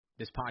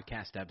This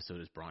podcast episode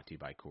is brought to you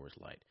by Coors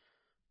Light.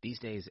 These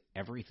days,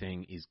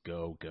 everything is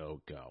go, go,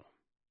 go.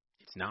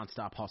 It's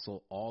nonstop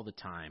hustle all the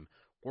time.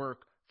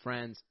 Work,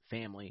 friends,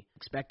 family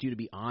expect you to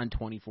be on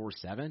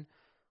 24/7.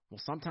 Well,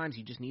 sometimes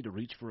you just need to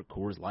reach for a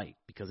Coors Light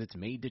because it's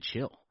made to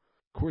chill.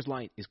 Coors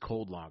Light is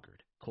cold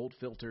lagered, cold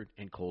filtered,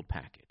 and cold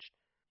packaged.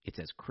 It's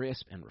as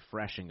crisp and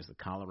refreshing as the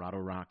Colorado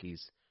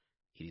Rockies.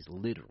 It is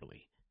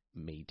literally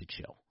made to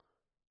chill.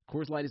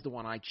 Coors Light is the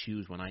one I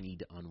choose when I need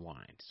to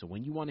unwind. So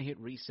when you want to hit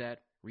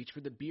reset, reach for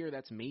the beer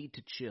that's made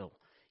to chill.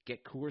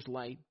 Get Coors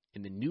Light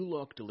in the new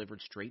look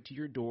delivered straight to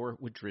your door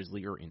with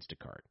Drizzly or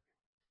Instacart.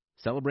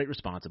 Celebrate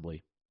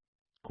responsibly.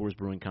 Coors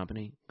Brewing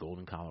Company,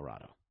 Golden,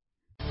 Colorado.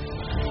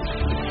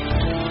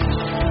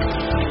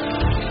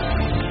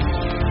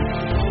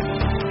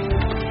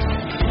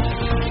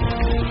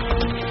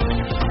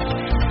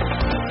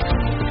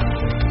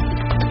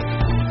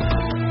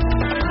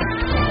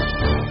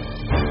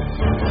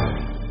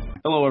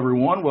 Hello,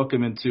 everyone.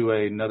 Welcome into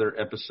another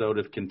episode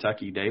of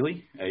Kentucky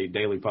Daily, a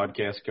daily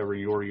podcast covering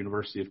your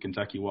University of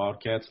Kentucky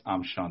Wildcats.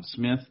 I'm Sean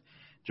Smith,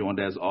 joined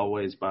as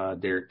always by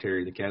Derek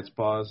Terry, the Cat's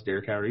Paws.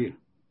 Derek, how are you?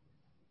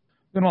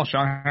 Doing well,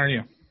 Sean. How are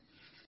you?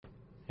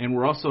 And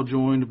we're also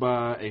joined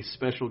by a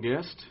special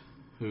guest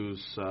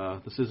who's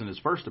this isn't his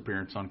first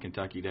appearance on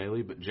Kentucky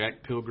Daily, but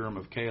Jack Pilgrim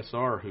of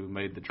KSR, who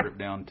made the trip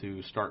down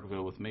to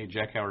Starkville with me.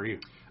 Jack, how are you?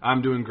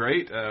 I'm doing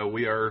great.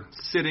 We are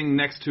sitting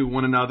next to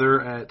one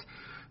another at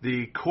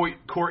the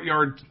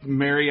Courtyard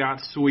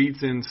Marriott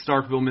Suites in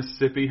Starkville,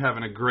 Mississippi,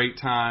 having a great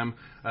time,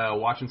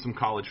 watching some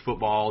college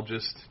football,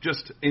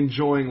 just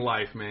enjoying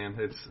life, man.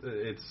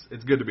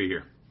 It's good to be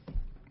here.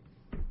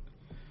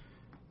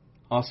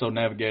 Also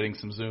navigating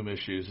some Zoom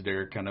issues,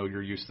 Derek. I know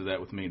you're used to that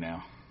with me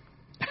now.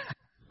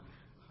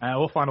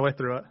 We'll find a way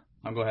through it.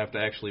 I'm going to have to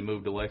actually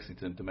move to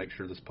Lexington to make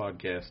sure this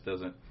podcast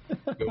doesn't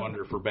go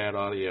under for bad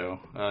audio.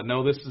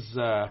 No, this is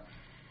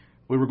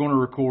we were going to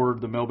record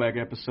the mailbag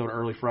episode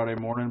early Friday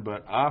morning,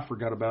 but I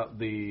forgot about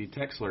the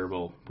Texlair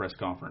Bowl press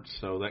conference,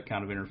 so that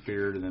kind of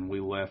interfered, and then we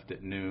left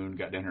at noon,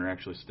 got down here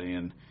actually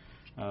staying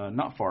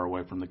not far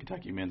away from the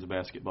Kentucky men's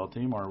basketball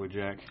team, are we,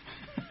 Jack?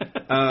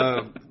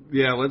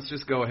 Yeah, let's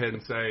just go ahead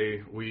and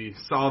say we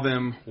saw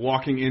them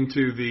walking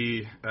into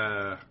the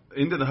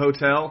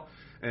hotel,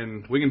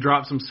 and we can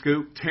drop some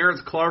scoop. Terrence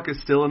Clark is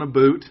still in a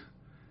boot,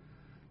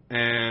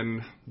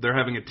 and they're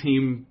having a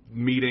team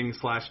meeting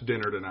 /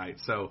 dinner tonight,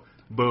 so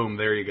boom,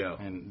 there you go.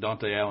 And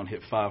Dante Allen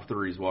hit 5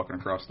 threes walking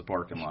across the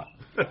parking lot.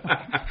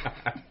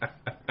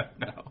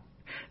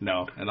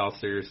 No, in all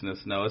seriousness,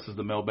 no, this is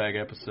the mailbag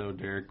episode,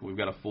 Derek. We've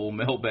got a full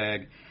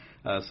mailbag,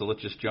 so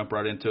let's just jump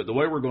right into it. The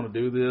way we're going to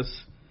do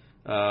this,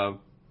 I'll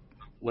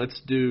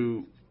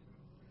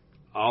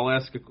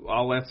ask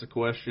a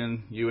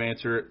question, you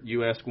answer it,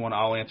 you ask one,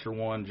 I'll answer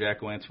one,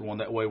 Jack will answer one.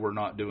 That way we're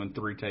not doing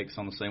 3 takes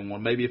on the same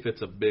one. Maybe if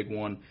it's a big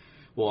one,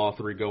 we'll all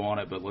 3 go on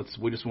it, but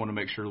we just want to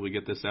make sure that we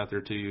get this out there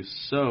to you.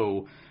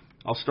 So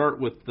I'll start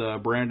with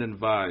Brandon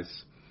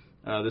Vise.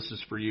 This is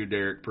for you,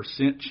 Derek.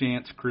 %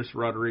 chance Chris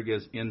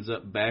Rodriguez ends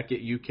up back at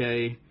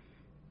UK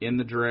in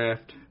the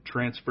draft,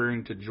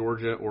 transferring to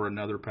Georgia or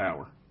another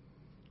power?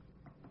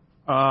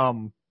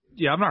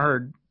 Yeah, I've not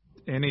heard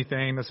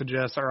anything that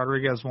suggests that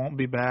Rodriguez won't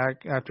be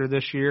back after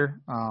this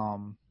year.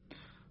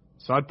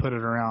 So I'd put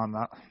it around,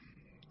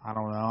 I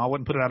don't know. I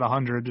wouldn't put it at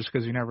 100 just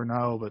because you never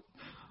know, but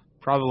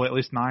probably at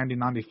least 90,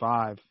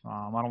 95.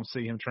 I don't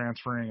see him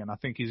transferring, and I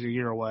think he's a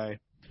year away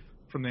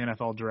from the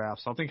NFL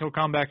draft. So I think he'll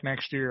come back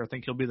next year. I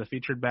think he'll be the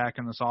featured back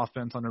in this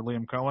offense under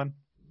Liam Cohen.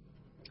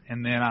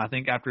 And then I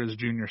think after his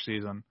junior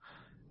season,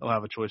 he'll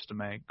have a choice to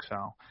make.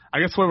 So I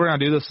guess the way we're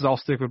going to do this is I'll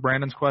stick with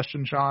Brandon's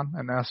question, Sean,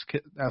 and ask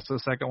the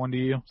second one to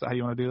you. Is that how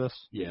you want to do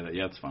this? Yeah,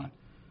 that's fine.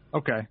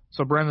 Okay.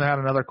 So Brandon had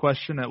another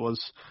question. It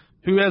was,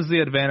 who has the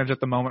advantage at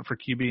the moment for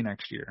QB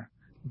next year?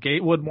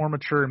 Gatewood, more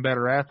mature and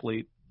better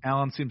athlete.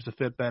 Allen seems to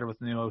fit better with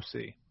the new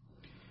OC.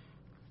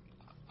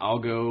 I'll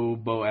go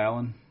Bo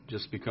Allen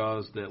just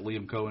because that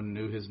Liam Cohen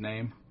knew his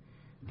name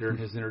during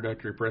his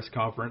introductory press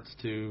conference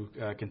to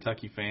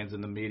Kentucky fans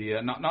and the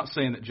media. Not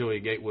saying that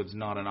Joey Gatewood's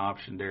not an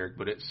option, Derek,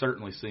 but it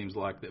certainly seems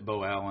like that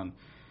Bo Allen,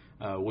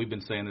 we've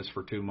been saying this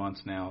for 2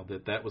 months now,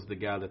 that was the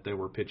guy that they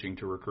were pitching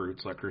to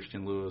recruits like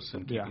Christian Lewis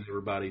and keeping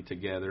everybody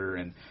together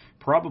and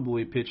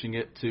probably pitching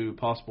it to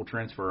possible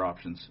transfer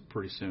options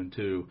pretty soon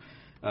too.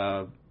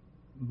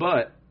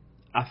 But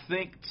I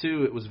think,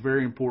 too, it was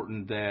very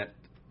important that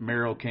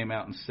Merrill came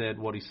out and said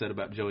what he said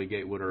about Joey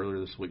Gatewood earlier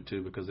this week,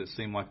 too, because it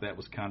seemed like that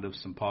was kind of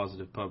some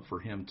positive pub for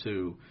him,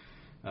 too.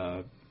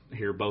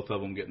 Hear both of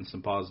them getting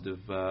some positive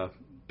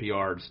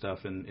PR and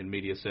stuff in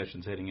media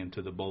sessions heading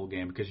into the bowl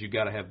game, because you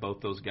got to have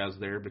both those guys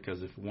there,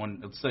 because if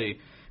one, let's say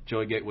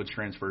Joey Gatewood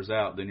transfers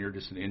out, then you're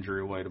just an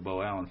injury away to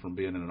Bo Allen from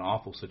being in an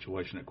awful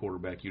situation at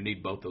quarterback. You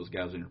need both those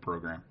guys in your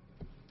program.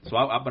 So,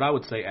 but I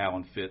would say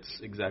Allen fits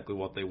exactly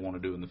what they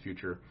want to do in the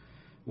future,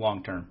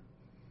 long term.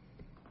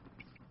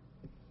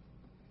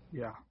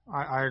 Yeah,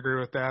 I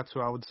agree with that, so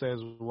I would say as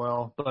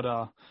well. But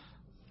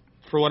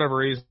for whatever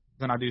reason,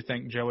 I do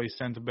think Joey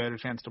stands a better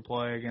chance to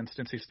play against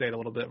NC State a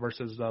little bit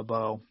versus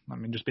Bo. I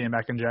mean, just being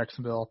back in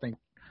Jacksonville, I think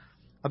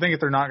I think if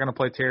they're not going to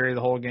play Terry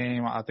the whole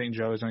game, I think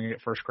Joey's going to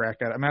get first crack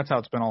at it. I mean, that's how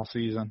it's been all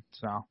season.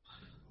 So,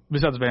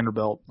 besides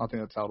Vanderbilt, I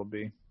think that's how it'll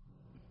be.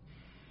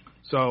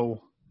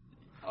 So,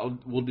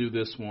 we'll do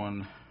this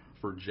one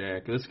for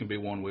Jack. This can be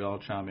one we all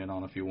chime in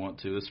on if you want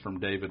to. This is from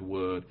David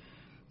Wood.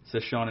 It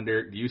says, Sean and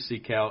Derek, do you see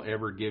Cal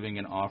ever giving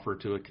an offer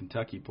to a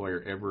Kentucky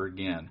player ever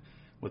again?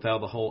 With how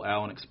the whole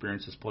Allen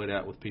experience has played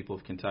out with people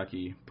of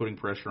Kentucky, putting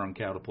pressure on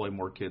Cal to play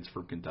more kids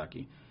from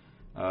Kentucky.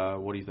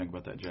 What do you think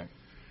about that, Jack?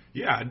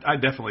 Yeah, I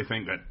definitely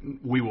think that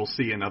we will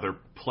see another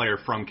player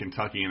from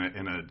Kentucky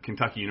in a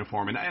Kentucky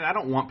uniform. And I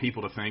don't want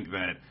people to think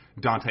that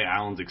Dante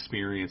Allen's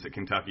experience at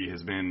Kentucky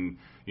has been,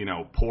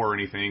 poor or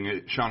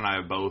anything. Sean and I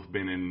have both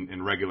been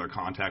in regular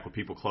contact with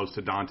people close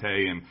to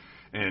Dante and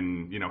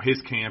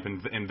his camp,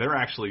 and they're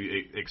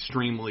actually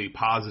extremely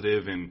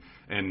positive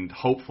and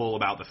hopeful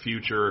about the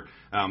future.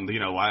 I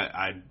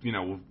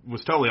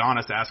was totally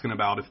honest asking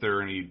about if there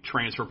are any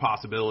transfer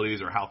possibilities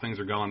or how things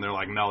are going. They're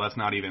like, no, that's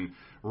not even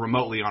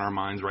remotely on our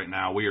minds right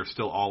now. We are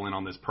still all in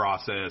on this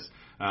process.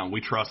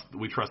 We trust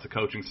the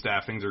coaching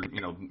staff. Things are,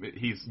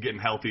 he's getting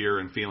healthier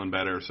and feeling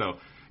better. So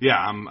yeah,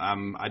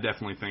 I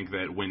definitely think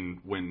that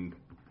when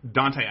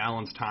Dante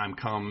Allen's time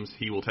comes,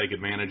 he will take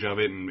advantage of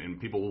it,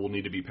 and people will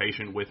need to be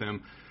patient with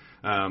him.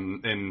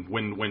 And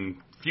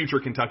when future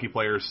Kentucky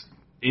players,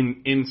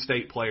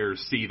 in-state players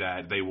see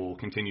that, they will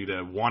continue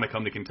to want to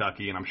come to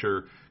Kentucky, and I'm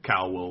sure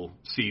Cal will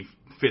see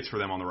fits for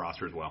them on the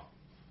roster as well.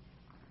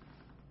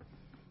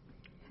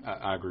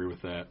 I agree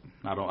with that.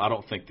 I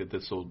don't think that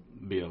this will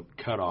be a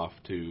cutoff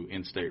to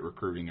in-state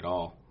recruiting at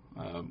all.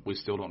 We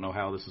still don't know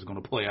how this is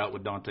going to play out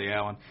with Dante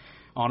Allen.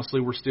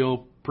 Honestly, we're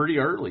still pretty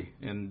early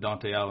in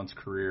Dante Allen's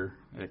career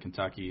at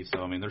Kentucky, so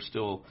I mean, there's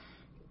still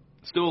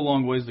a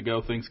long ways to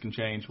go. Things can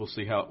change. We'll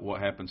see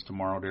what happens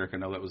tomorrow. Derek, I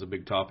know that was a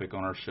big topic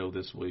on our show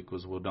this week,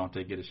 was will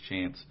Dante get his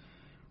chance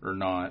or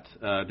not?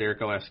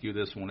 Derek, I'll ask you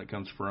this one. It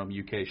comes from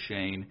UK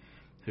Shane,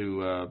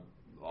 who I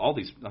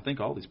think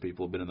all these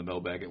people have been in the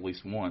mailbag at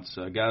least once.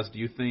 Guys, do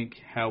you think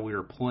how we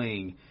are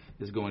playing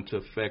is going to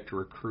affect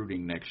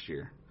recruiting next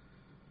year?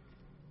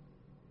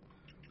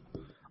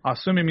 I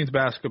assume he means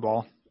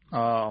basketball.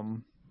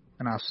 And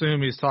I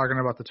assume he's talking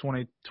about the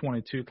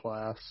 2022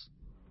 class.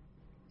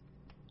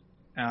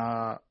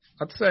 I'd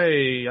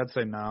say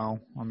no.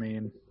 I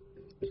mean,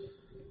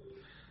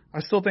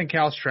 I still think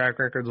Cal's track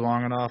record's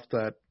long enough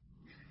that,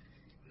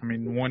 I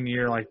mean, 1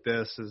 year like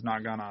this is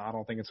not I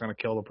don't think it's gonna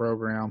kill the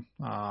program.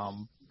 I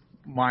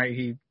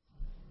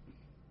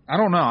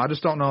don't know. I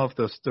just don't know if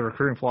the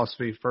recruiting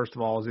philosophy, first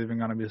of all, is even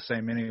gonna be the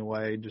same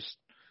anyway. Just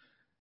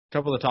a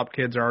couple of the top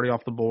kids are already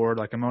off the board,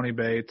 like Amoni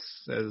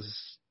Bates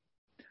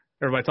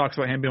everybody talks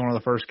about him being one of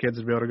the first kids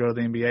to be able to go to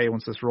the NBA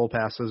once this rule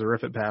passes or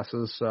if it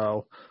passes.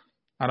 So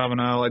I don't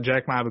know. Like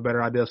Jack might have a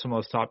better idea of some of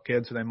those top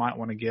kids who they might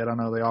want to get. I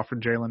know they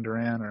offered Jalen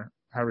Duran, or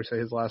however you say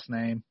his last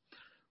name.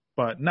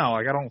 But no,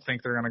 I don't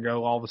think they're going to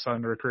go all of a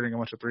sudden to recruiting a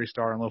bunch of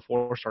 3-star and low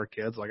 4-star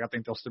kids. I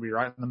think they'll still be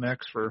right in the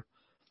mix for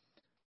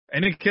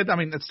any kid. I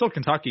mean, it's still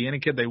Kentucky. Any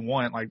kid they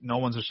want, no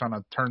one's just trying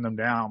to turn them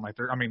down.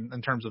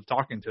 In terms of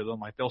talking to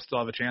them, they'll still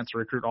have a chance to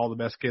recruit all the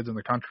best kids in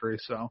the country.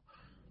 So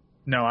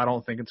no, I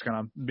don't think it's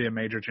going to be a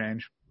major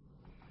change.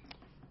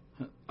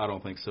 I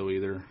don't think so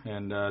either.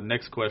 And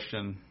next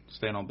question,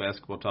 staying on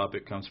basketball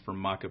topic, comes from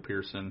Micah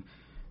Pearson.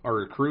 Are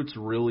recruits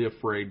really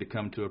afraid to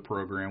come to a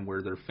program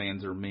where their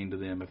fans are mean to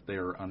them if they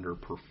are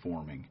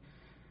underperforming?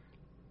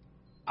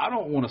 I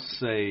don't want to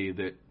say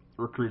that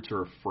recruits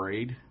are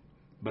afraid,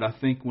 but I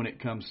think when it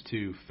comes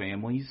to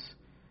families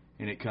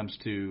and it comes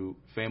to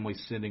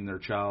families sending their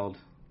child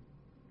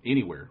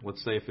anywhere,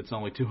 let's say if it's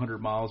only 200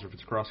 miles or if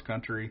it's cross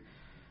country,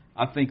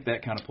 I think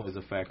that kind of plays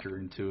a factor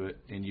into it.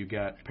 And you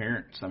got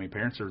parents. I mean,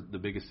 parents are the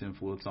biggest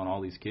influence on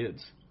all these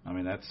kids. I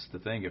mean, that's the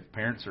thing. If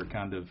parents are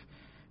kind of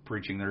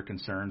preaching their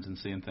concerns and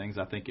seeing things,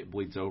 I think it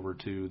bleeds over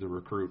to the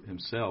recruit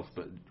himself.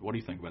 But what do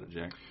you think about it,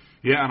 Jack?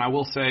 Yeah, and I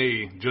will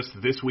say just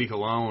this week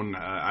alone,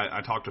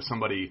 I talked to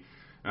somebody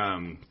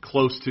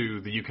close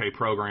to the UK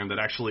program that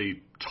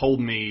actually told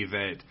me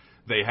that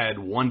they had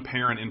one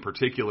parent in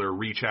particular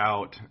reach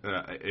out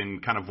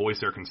and kind of voice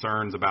their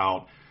concerns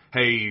about,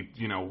 hey,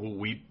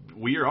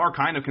 we are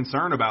kind of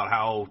concerned about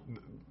how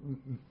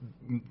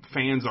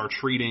fans are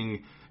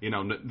treating,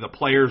 the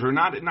players, or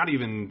not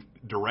even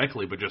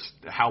directly, but just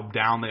how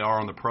down they are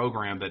on the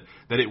program.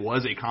 That it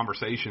was a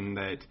conversation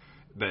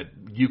that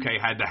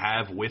UK had to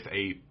have with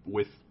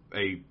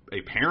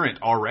a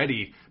parent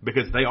already,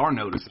 because they are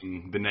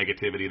noticing the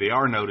negativity. They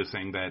are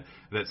noticing that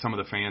some of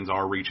the fans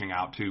are reaching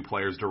out to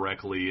players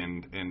directly,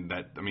 and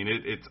that, I mean,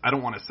 it's I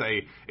don't want to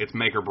say it's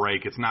make or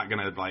break. It's not going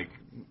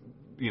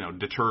to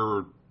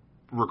deter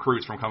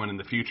recruits from coming in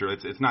the future.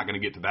 It's not going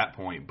to get to that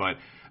point, but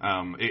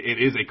it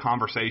is a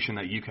conversation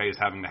that UK is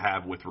having to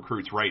have with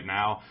recruits right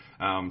now.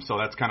 So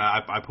that's kind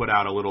of, I put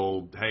out a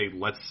little, hey,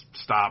 let's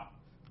stop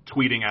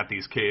tweeting at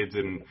these kids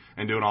and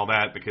doing all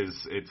that, because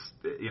it's,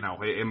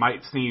 it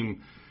might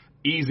seem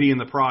easy in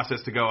the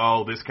process to go,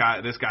 oh, this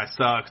guy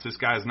sucks, this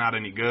guy's not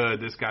any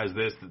good, this guy's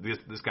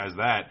this guy's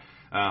that.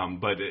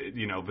 But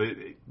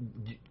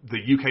the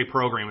UK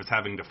program is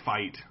having to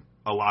fight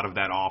a lot of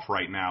that off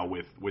right now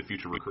with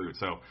future recruits.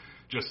 So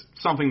just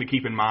something to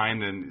keep in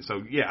mind. And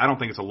so, yeah, I don't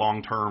think it's a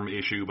long-term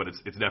issue, but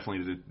it's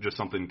definitely just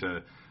something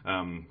to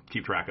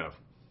keep track of.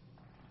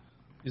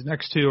 These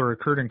next two are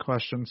recruiting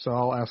questions, so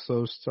I'll ask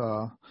those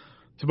to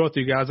both of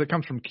you guys. It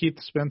comes from Keith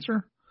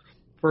Spencer.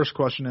 First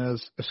question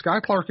is, if Sky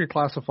Clark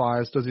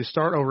reclassifies, does he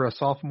start over a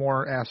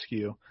sophomore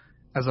Askew?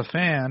 As a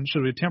fan,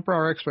 should we temper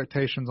our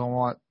expectations on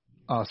what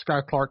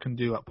Sky Clark can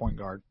do at point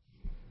guard?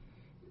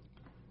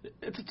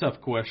 It's a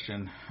tough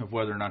question of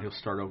whether or not he'll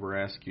start over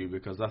Askew,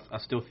 because I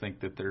still think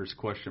that there's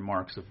question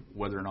marks of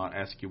whether or not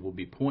Askew will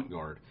be point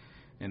guard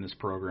in this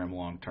program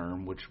long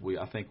term, which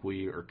I think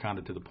we are kind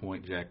of to the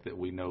point, Jack, that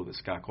we know that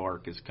Sky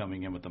Clark is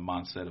coming in with the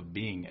mindset of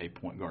being a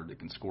point guard that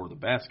can score the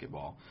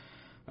basketball.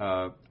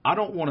 I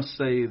don't want to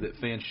say that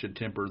fans should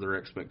temper their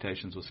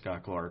expectations with Sky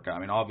Clark. I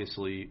mean,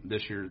 obviously,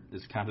 this year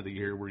is kind of the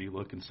year where you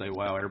look and say,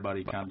 wow,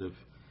 everybody kind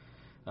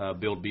of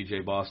build B.J.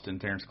 Boston,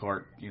 Terrence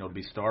Clark, to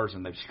be stars,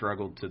 and they've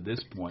struggled to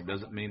this point.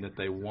 Doesn't mean that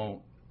they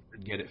won't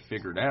get it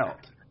figured out.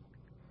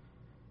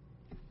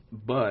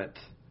 But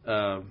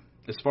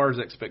as far as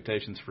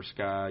expectations for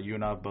Sky, you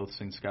and I have both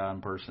seen Sky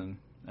in person.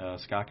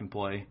 Sky can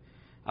play.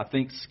 I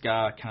think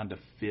Sky kind of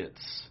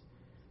fits.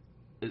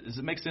 Does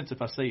it make sense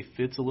if I say he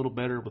fits a little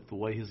better with the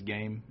way his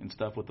game and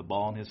stuff with the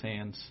ball in his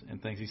hands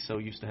and things? He's so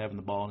used to having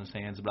the ball in his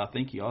hands. But I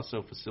think he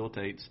also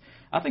facilitates.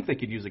 I think they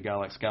could use a guy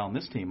like Sky on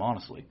this team,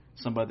 honestly,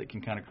 somebody that can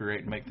kind of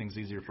create and make things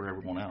easier for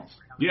everyone else.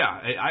 Yeah,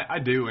 I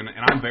do, and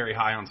I'm very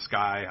high on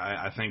Sky.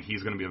 I think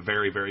he's going to be a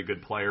very, very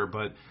good player.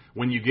 But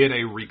when you get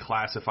a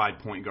reclassified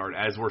point guard,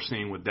 as we're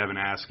seeing with Devin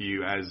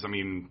Askew,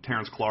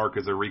 Terrence Clark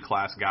is a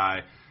reclass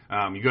guy.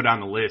 You go down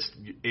the list,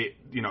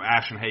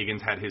 Ashton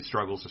Hagens had his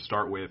struggles to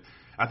start with.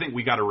 I think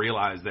we got to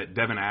realize that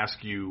Devin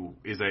Askew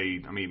is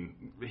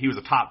he was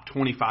a top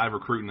 25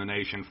 recruit in the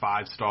nation,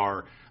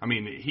 5-star.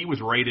 He was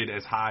rated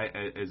as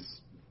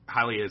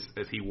highly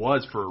as he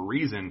was for a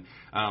reason.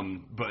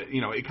 But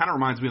it kind of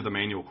reminds me of the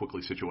Emmanuel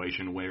Quickley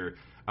situation, where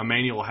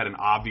Emmanuel had an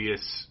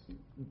obvious,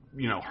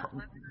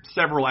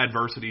 several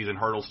adversities and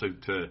hurdles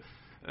to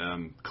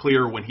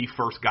clear when he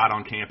first got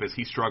on campus.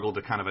 He struggled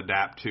to kind of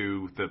adapt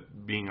to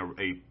being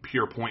a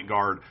pure point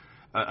guard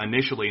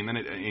initially, and then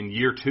in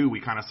year 2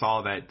 we kind of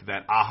saw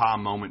that aha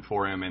moment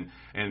for him,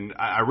 and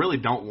I really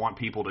don't want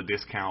people to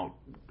discount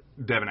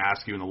Devin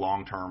Askew in the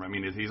long term.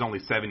 He's only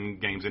 7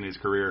 games in his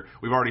career.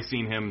 We've already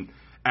seen him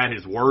at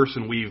his worst,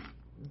 and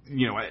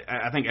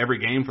I think every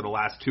game for the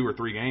last 2 or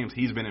 3 games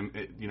he's been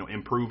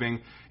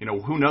improving.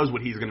 Who knows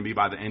what he's going to be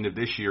by the end of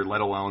this year,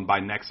 let alone by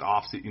next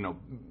off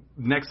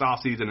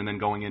season and then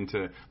going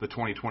into the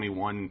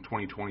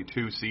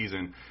 2021-2022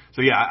 season.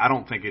 So yeah, I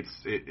don't think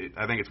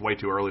I think it's way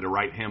too early to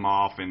write him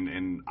off,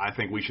 and I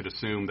think we should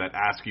assume that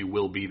Askew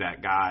will be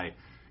that guy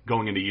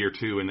going into year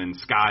 2, and then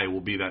Sky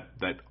will be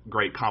that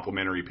great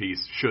complementary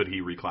piece should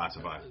he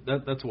reclassify.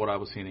 That's what I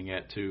was hinting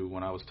at too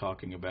when I was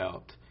talking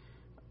about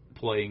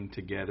playing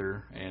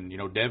together. And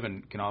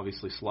Devin can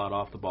obviously slide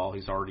off the ball.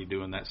 He's already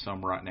doing that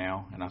some right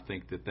now, and I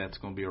think that's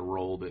going to be a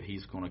role that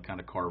he's going to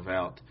kind of carve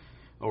out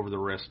over the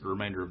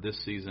remainder of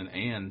this season,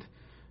 and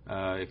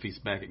if he's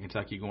back at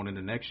Kentucky going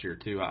into next year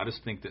too. I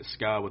just think that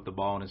Sky with the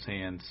ball in his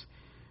hands,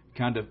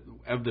 kind of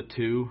the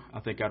two, I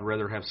think I'd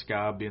rather have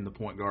Sky being the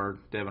point guard,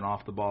 Devin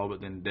off the ball,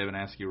 but then Devin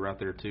Askew right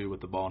there too with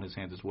the ball in his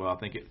hands as well. I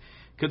think it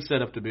could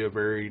set up to be a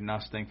very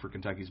nice thing for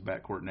Kentucky's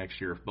backcourt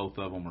next year if both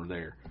of them are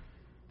there.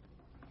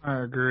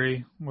 I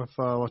agree with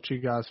what you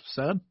guys have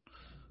said.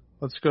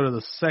 Let's go to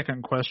the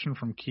second question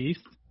from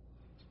Keith.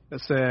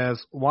 It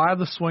says, why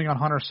the swing on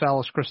Hunter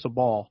Sallis crystal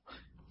ball?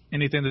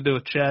 Anything to do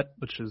with Chet,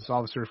 which is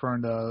obviously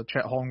referring to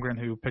Chet Holmgren,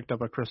 who picked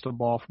up a crystal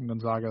ball from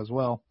Gonzaga as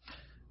well.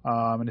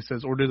 And he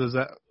says,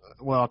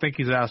 I think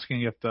he's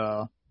asking if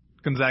the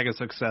Gonzaga's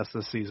success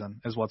this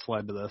season is what's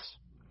led to this.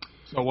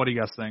 So what do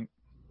you guys think?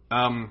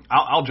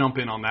 I'll jump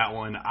in on that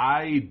one.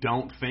 I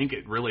don't think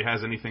it really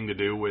has anything to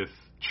do with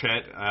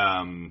Chet.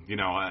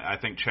 I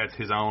think Chet's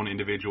his own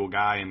individual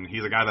guy, and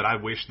he's a guy that I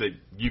wish that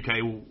UK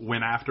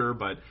went after,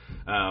 but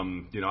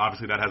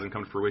obviously that hasn't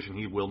come to fruition.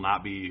 He will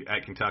not be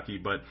at Kentucky.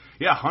 But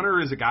yeah, Hunter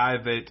is a guy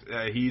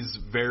that he's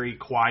very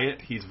quiet.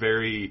 He's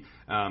very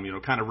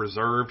kind of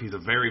reserved. He's a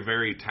very,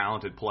 very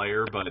talented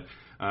player, but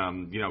I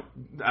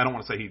don't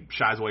want to say he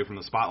shies away from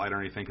the spotlight or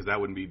anything, because that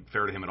wouldn't be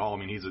fair to him at all.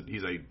 He's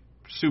a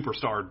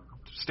superstar,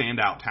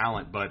 standout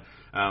talent, but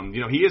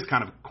he is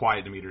kind of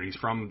quiet demeanor. He's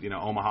from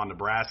Omaha,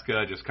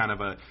 Nebraska, just kind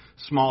of a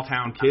small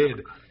town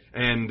kid,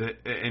 and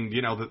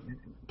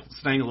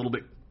staying a little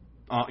bit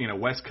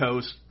West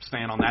Coast,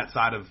 staying on that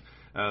side of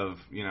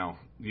the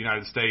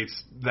United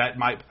States, that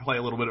might play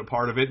a little bit of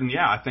part of it. And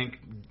yeah, I think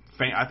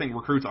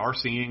recruits are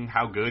seeing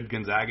how good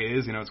Gonzaga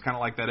is. It's kind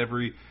of like that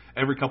every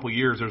couple of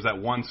years. There's that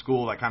one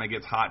school that kind of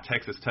gets hot,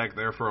 Texas Tech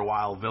there for a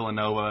while,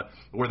 Villanova,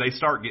 where they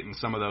start getting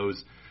some of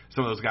those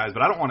some of those guys.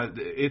 But I don't want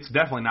to. It's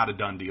definitely not a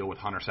done deal with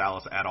Hunter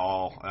Salas at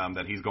all.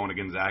 That he's going to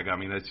Gonzaga. I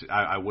mean,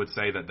 I would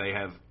say that they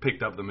have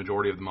picked up the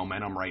majority of the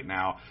momentum right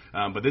now.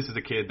 But this is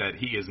a kid that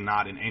he is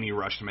not in any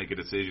rush to make a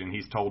decision.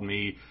 He's told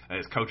me,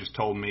 his coach has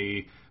told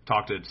me,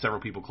 talked to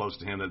several people close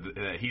to him,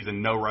 that he's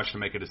in no rush to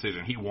make a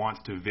decision. He wants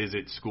to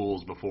visit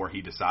schools before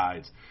he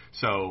decides.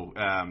 So,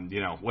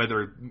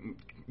 whether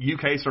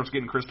UK starts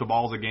getting crystal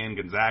balls again,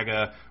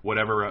 Gonzaga,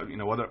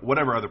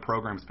 whatever other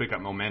programs pick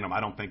up momentum, I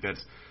don't think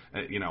that's,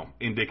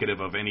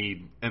 indicative of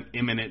any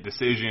imminent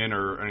decision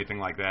or anything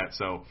like that.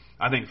 So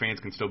I think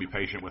fans can still be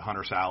patient with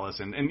Hunter Salas.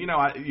 And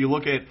you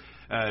look at,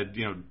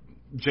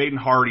 Jaden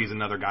Hardy's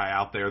another guy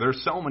out there.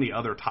 There's so many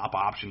other top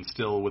options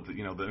still with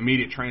the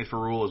immediate transfer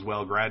rule as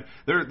well.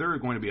 There are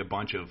going to be a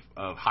bunch of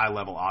high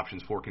level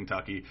options for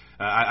Kentucky.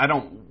 I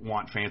don't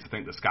want fans to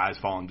think the sky's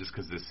falling just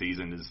because this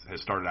season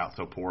has started out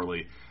so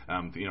poorly.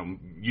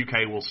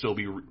 UK will still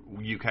be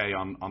UK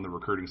on the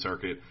recruiting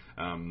circuit.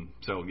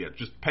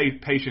 Just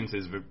patience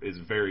is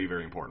very,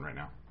 very important right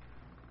now.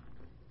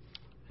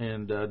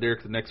 And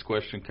Derek, the next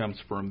question comes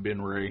from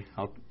Ben Ray.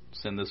 I'll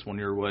send this one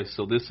your way.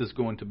 So this is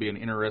going to be an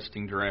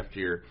interesting draft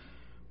year.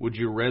 Would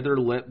you rather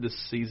let this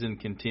season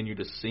continue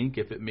to sink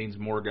if it means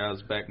more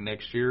guys back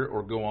next year,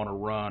 or go on a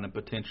run and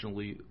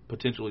potentially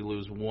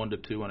lose 1 to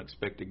 2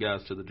 unexpected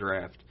guys to the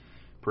draft?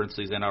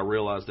 Parentheses, and I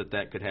realize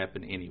that could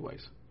happen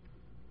anyways.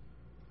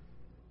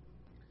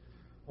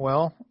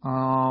 Well,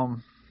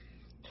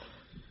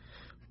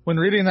 when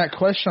reading that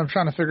question, I'm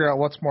trying to figure out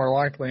what's more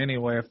likely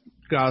anyway, if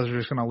guys are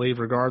just going to leave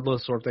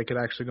regardless or if they could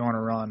actually go on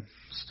a run.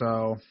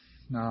 So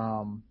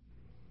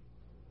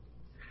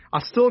I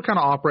still kind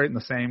of operate in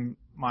the same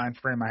mind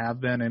frame I have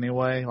been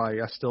anyway. Like,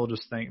 I still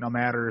just think no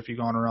matter if you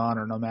go on a run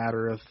or no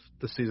matter if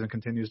the season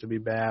continues to be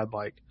bad,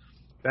 like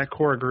that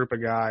core group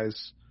of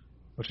guys,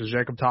 which is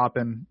Jacob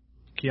Toppin,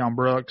 Keon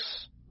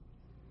Brooks,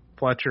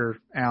 Fletcher,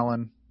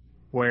 Allen,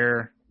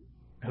 Ware,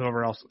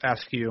 whoever else,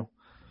 Askew.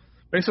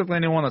 Basically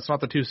anyone that's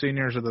not the 2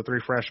 seniors or the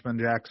 3 freshmen,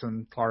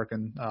 Jackson, Clark,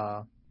 and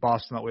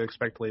Boston, that we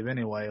expect to leave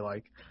anyway.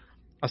 Like,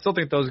 I still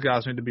think those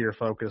guys need to be your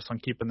focus on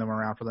keeping them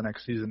around for the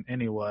next season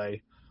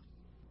anyway.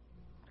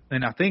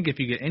 And I think if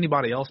you get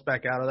anybody else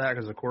back out of that,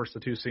 because, of course, the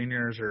 2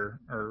 seniors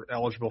are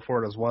eligible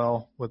for it as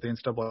well with the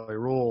NCAA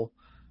rule,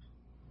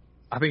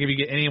 I think if you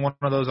get any one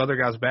of those other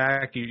guys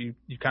back, you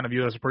kind of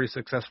view it as a pretty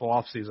successful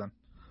offseason.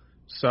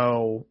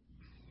 So,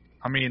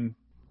 I mean,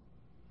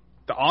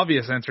 the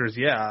obvious answer is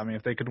yeah. I mean,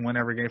 if they could win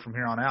every game from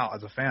here on out,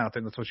 as a fan, I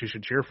think that's what you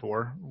should cheer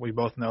for. We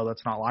both know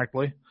that's not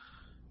likely.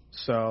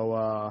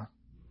 So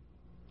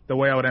the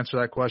way I would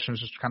answer that question is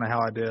just kind of how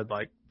I did,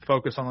 like,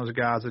 focus on those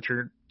guys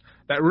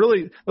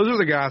those are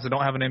the guys that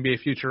don't have an NBA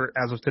future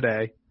as of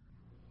today.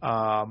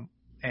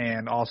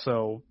 And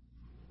also,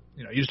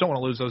 you just don't want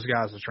to lose those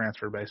guys to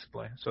transfer,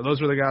 basically. So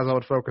those are the guys I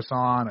would focus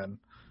on. And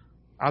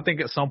I think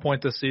at some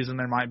point this season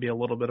there might be a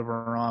little bit of a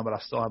run, but I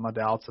still have my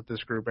doubts that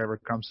this group ever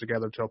comes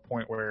together to a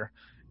point where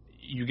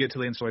you get to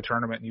the NCAA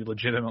tournament and you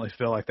legitimately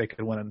feel like they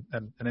could win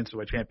an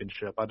NCAA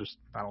championship. I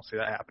don't see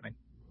that happening.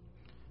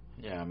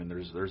 Yeah, I mean,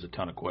 there's a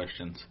ton of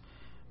questions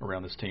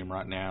around this team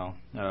right now,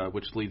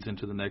 which leads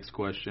into the next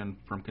question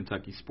from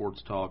Kentucky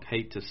Sports Talk.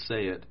 Hate to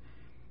say it,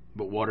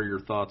 but what are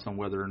your thoughts on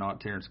whether or not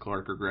Terrence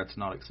Clark regrets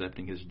not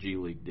accepting his G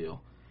League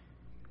deal?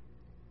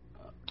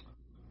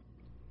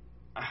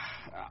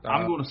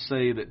 I'm going to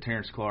say that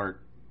Terrence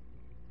Clark,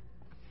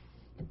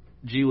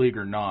 G League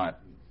or not,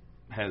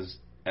 has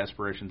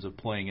aspirations of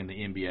playing in the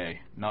NBA,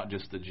 not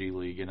just the G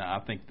League. And I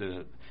think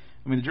the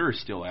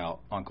jury's still out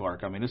on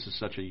Clark. I mean, this is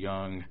such a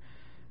young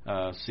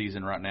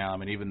season right now. I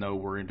mean, even though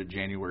we're into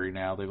January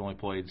now, they've only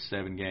played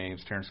 7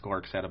 games. Terrence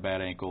Clark's had a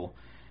bad ankle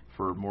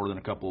for more than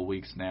a couple of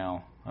weeks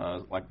now.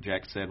 Like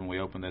Jack said when we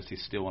opened this,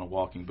 he's still in a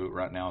walking boot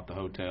right now at the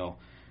hotel.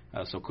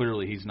 So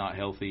clearly he's not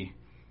healthy.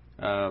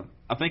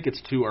 I think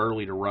it's too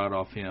early to write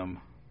off him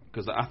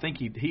because I think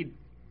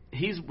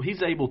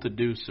he's able to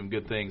do some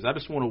good things. I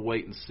just want to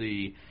wait and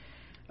see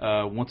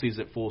once he's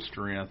at full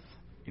strength,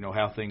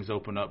 how things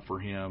open up for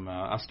him.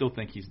 I still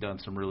think he's done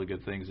some really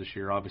good things this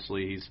year.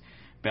 Obviously, he's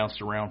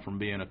bounced around from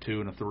being a 2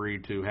 and a 3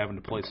 to having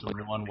to play some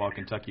 1 while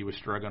Kentucky was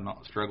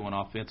struggling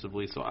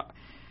offensively. So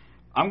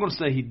I'm going to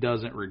say he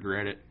doesn't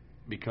regret it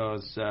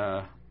because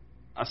I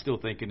still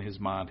think in his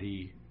mind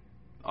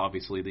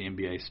obviously the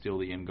NBA is still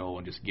the end goal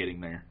and just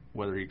getting there,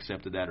 whether he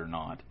accepted that or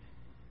not.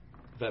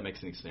 If that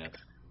makes any sense.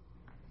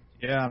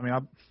 Yeah, I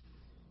mean,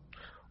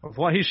 with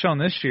what he's shown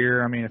this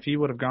year, I mean, if he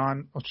would have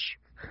gone –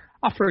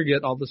 I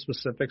forget all the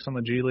specifics on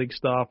the G League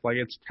stuff. Like,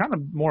 it's kind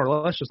of more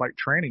or less just like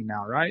training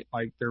now, right?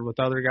 Like, they're with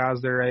other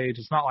guys their age.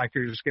 It's not like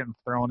you're just getting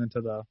thrown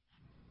into the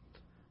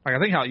 – like, I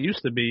think how it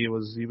used to be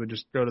was you would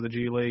just go to the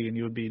G League and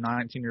you would be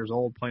 19 years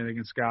old playing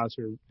against guys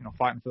who are,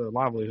 fighting for their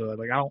livelihood.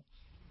 Like,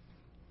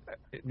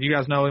 do you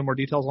guys know any more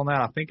details on that?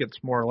 I think it's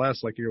more or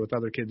less like you're with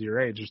other kids your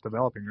age just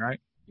developing, right?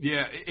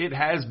 Yeah, it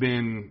has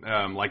been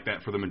like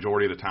that for the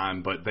majority of the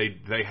time, but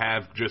they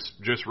have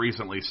just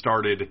recently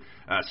started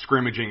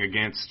scrimmaging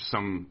against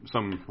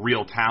some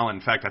real talent.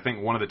 In fact, I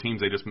think one of the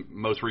teams they just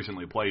most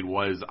recently played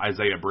was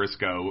Isaiah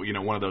Briscoe,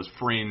 one of those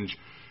fringe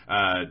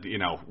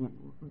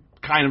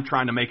kind of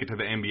trying to make it to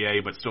the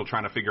NBA, but still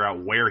trying to figure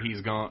out where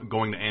he's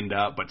going to end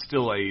up, but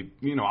still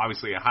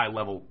obviously a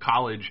high-level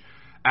college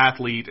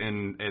athlete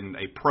and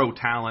a pro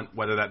talent,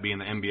 whether that be in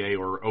the NBA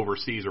or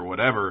overseas or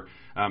whatever.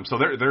 So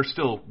they're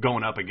still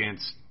going up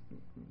against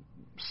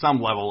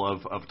some level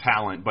of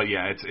talent, but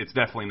yeah, it's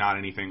definitely not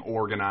anything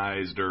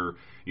organized or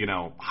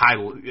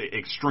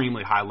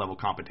extremely high level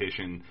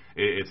competition.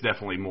 It's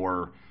definitely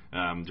more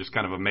just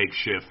kind of a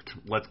makeshift.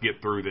 Let's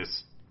get through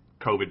this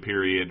COVID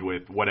period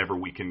with whatever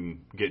we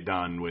can get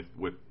done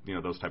with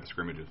those type of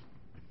scrimmages.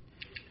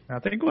 I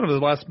think one of the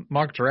last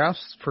mock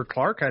drafts for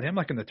Clark had him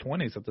like in the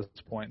 20s at this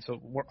point. So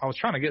I was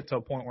trying to get to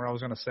a point where I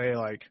was going to say,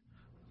 like,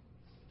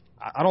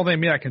 I don't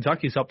think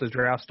Kentucky's helped his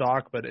draft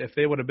stock, but if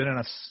they would have been in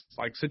a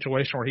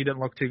situation where he didn't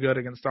look too good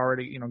against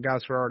already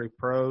guys who are already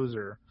pros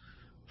or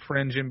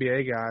fringe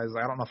NBA guys,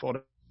 I don't know if it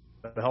would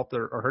have helped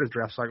or hurt his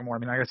draft stock more. I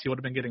mean, I guess he would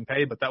have been getting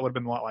paid, but that would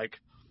have been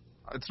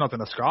it's nothing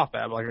to scoff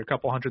at, but like a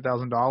couple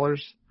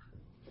 $100,000.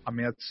 I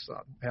mean, it's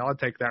hell, I'd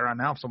take that right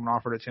now if someone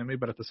offered it to me.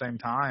 But at the same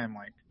time,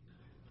 like,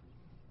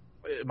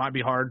 it might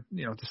be hard,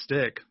 to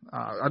stick.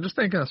 I'm just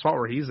thinking the spot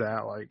where he's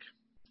at, like,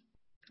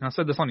 and I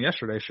said this on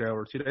yesterday's show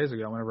or 2 days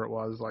ago, whenever it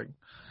was, like,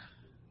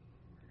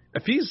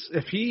 if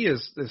he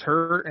is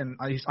hurt, and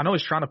I know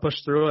he's trying to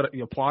push through it,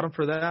 you applaud him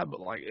for that, but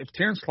like if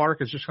Terrence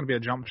Clark is just going to be a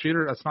jump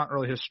shooter, that's not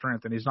really his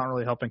strength, and he's not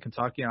really helping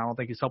Kentucky, and I don't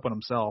think he's helping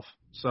himself.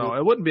 So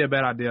it wouldn't be a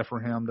bad idea for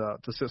him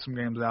to sit some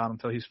games out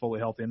until he's fully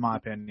healthy, in my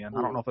opinion.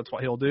 I don't know if that's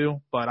what he'll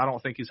do, but I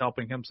don't think he's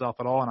helping himself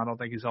at all, and I don't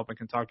think he's helping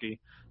Kentucky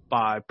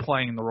by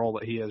playing the role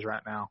that he is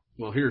right now.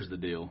 Well, here's the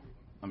deal.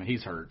 I mean,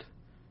 he's hurt.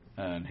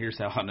 And here's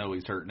how I know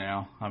he's hurt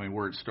now. I mean,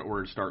 we're at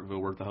Starkville.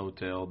 We're at the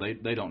hotel.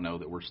 They don't know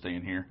that we're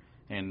staying here.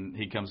 And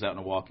he comes out in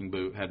a walking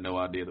boot, had no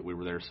idea that we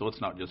were there. So it's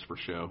not just for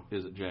show,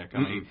 is it, Jack? I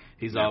mean,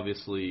 he's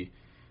obviously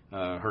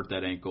hurt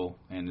that ankle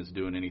and is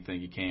doing anything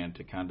he can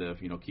to kind of,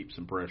 keep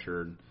some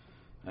pressure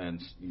and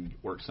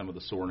work some of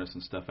the soreness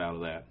and stuff out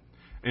of that.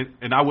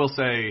 And I will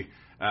say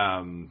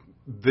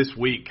this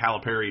week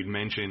Calipari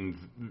mentioned,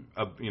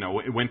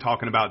 when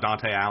talking about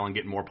Dante Allen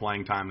getting more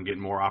playing time and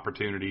getting more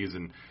opportunities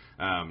and,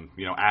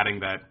 adding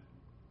that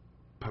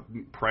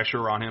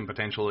pressure on him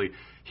potentially.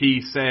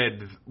 He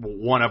said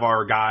one of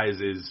our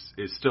guys is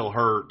still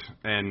hurt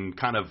and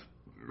kind of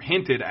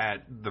hinted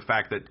at the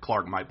fact that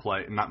Clark might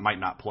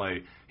not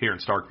play here in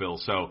Starkville.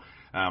 So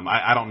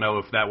I don't know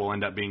if that will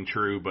end up being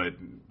true, but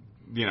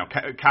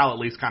Cal at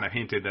least kind of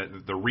hinted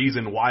that the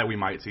reason why we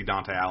might see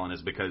Dante Allen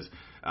is because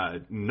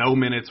no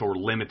minutes or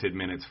limited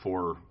minutes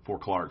for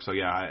Clark. So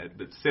yeah,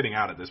 sitting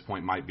out at this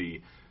point might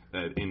be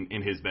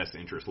in his best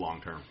interest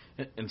long term.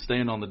 And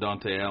staying on the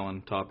Dante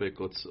Allen topic,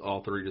 let's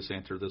all three just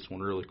answer this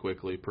one really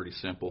quickly. Pretty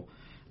simple.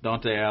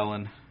 Dante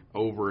Allen,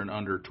 over and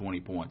under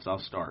 20 points. I'll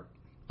start.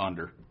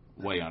 Under.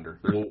 Way under.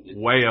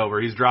 Way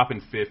over. He's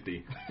dropping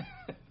 50.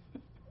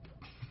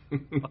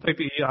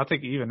 I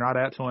think even right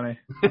at 20.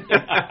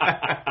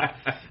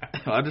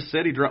 I just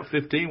said he dropped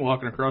 15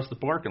 walking across the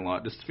parking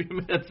lot just a few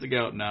minutes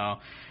ago. No,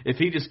 if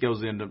he just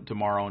goes in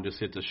tomorrow and just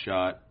hits a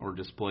shot or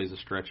just plays a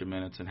stretch of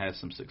minutes and has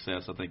some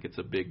success, I think it's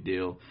a big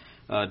deal.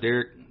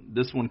 Derek,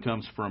 this one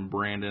comes from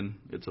Brandon.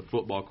 It's a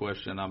football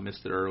question. I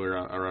missed it earlier.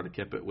 I already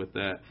kept it with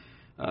that.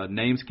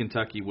 Names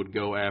Kentucky would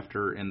go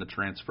after in the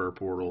transfer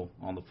portal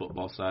on the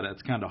football side.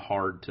 That's kind of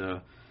hard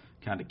to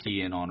kind of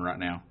key in on right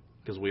now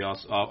because we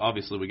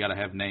obviously we got to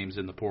have names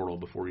in the portal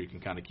before you can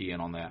kind of key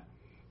in on that.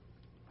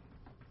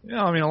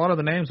 Yeah, I mean, a lot of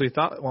the names we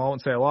thought, well, I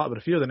wouldn't say a lot, but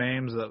a few of the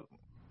names that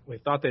we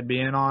thought they'd be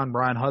in on,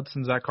 Brian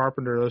Hudson, Zach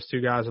Carpenter, those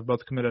two guys have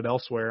both committed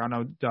elsewhere. I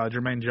know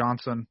Jermaine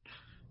Johnson,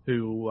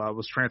 who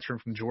was transferring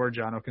from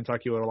Georgia, I know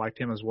Kentucky would have liked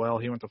him as well.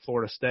 He went to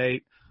Florida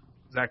State.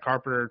 Zach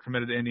Carpenter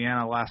committed to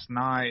Indiana last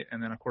night,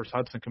 and then, of course,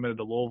 Hudson committed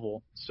to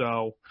Louisville.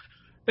 So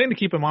the thing to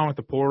keep in mind with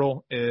the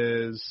portal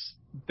is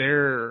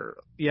there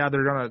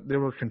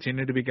will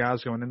continue to be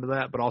guys going into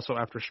that, but also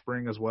after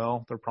spring as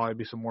well, there'll probably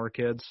be some more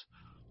kids.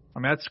 I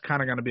mean, that's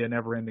kind of going to be a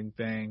never-ending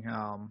thing,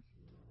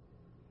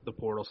 the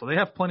portal. So they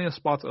have plenty of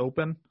spots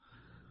open.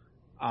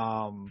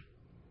 Some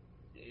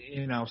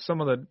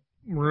of the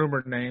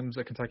rumored names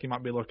that Kentucky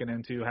might be looking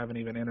into haven't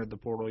even entered the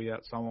portal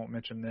yet, so I won't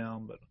mention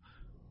them. But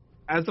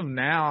as of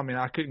now, I mean,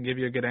 I couldn't give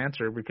you a good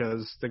answer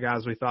because the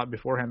guys we thought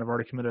beforehand have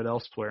already committed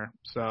elsewhere.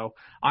 So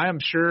I am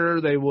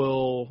sure they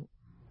will,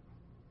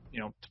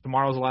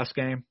 tomorrow's the last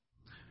game.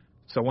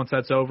 So once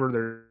that's over,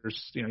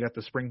 there's you got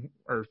the spring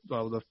or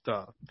the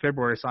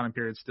February signing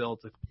period still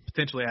to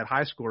potentially add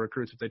high school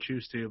recruits if they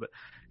choose to. But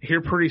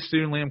here pretty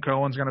soon, Liam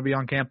Cohen's going to be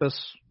on campus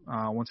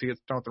once he gets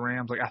done with the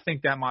Rams. Like I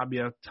think that might be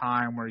a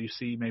time where you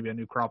see maybe a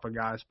new crop of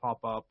guys pop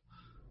up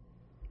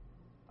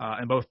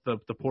in both the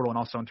portal and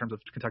also in terms of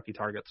Kentucky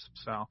targets.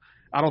 So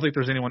I don't think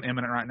there's anyone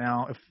imminent right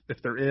now.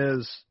 If there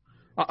is,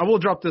 I will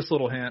drop this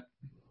little hint.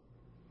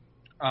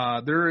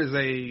 There is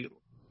a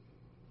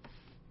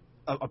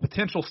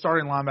potential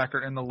starting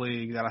linebacker in the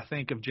league that I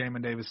think if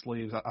Jamin Davis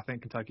leaves, I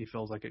think Kentucky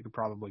feels like it could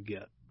probably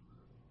get.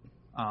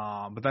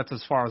 But that's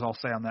as far as I'll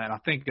say on that. And I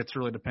think it's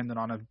really dependent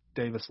on if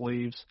Davis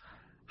leaves.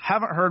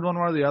 Haven't heard one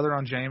way or the other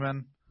on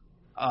Jamin.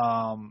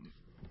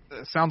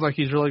 it sounds like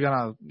he's really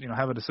going to,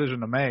 have a decision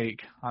to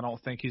make. I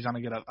don't think he's going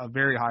to get a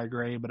very high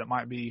grade, but it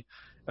might be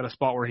at a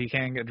spot where he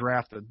can get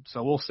drafted.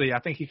 So we'll see. I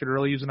think he could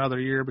really use another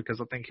year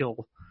because I think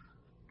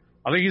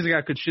he's a guy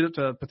who could shoot up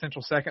to a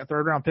potential second,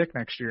 third round pick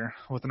next year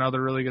with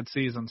another really good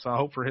season. So I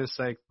hope for his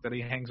sake that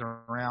he hangs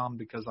around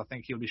because I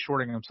think he'll be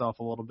shorting himself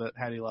a little bit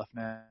had he left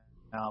now.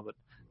 But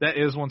that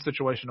is one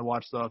situation to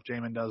watch, though, if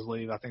Jamin does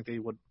leave. I think they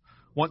would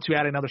want to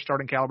add another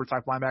starting caliber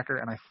type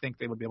linebacker, and I think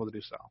they would be able to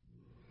do so.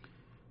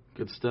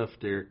 Good stuff,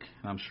 Derek.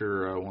 I'm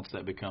sure once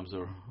that becomes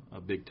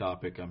a big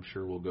topic, I'm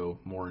sure we'll go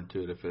more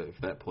into it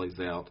if that plays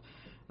out.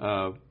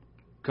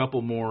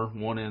 Couple more,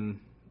 one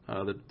in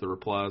the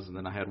replies, and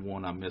then I had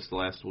one I missed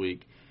last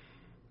week.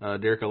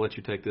 Derek, I'll let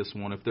you take this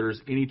one. If there's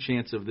any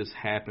chance of this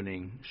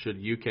happening, should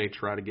UK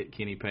try to get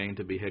Kenny Payne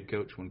to be head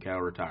coach when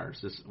Cal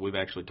retires? We've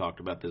actually talked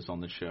about this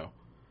on this show.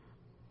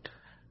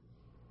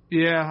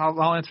 Yeah,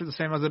 I'll answer the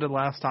same as I did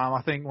last time.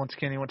 I think once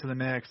Kenny went to the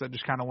Knicks, that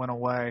just kind of went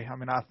away. I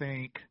mean, I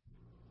think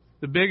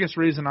the biggest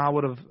reason I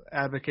would have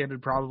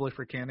advocated probably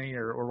for Kenny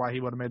or why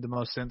he would have made the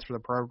most sense for the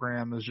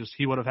program is just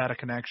he would have had a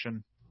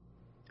connection.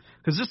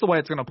 Because just the way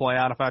it's going to play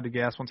out, if I had to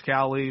guess, once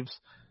Cal leaves,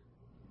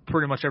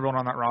 pretty much everyone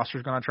on that roster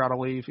is going to try to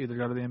leave, either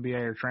go to the NBA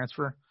or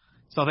transfer.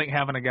 So I think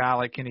having a guy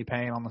like Kenny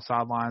Payne on the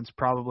sidelines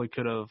probably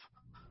could have,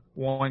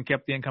 one,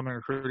 kept the incoming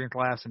recruiting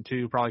class, and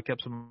two, probably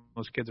kept some of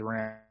those kids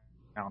around.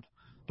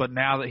 But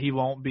now that he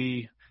won't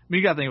be –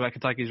 you got to think about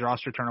Kentucky's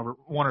roster turnover.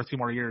 1 or 2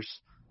 more years,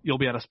 you'll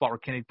be at a spot where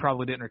Kenny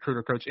probably didn't recruit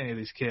or coach any of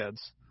these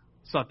kids.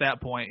 So at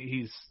that point,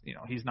 he's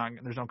not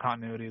 – there's no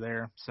continuity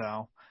there.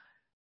 So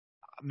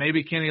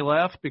maybe Kenny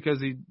left because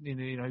he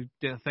didn't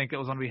think it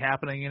was going to be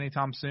happening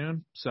anytime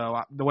soon.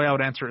 So the way I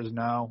would answer it is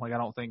no. Like, I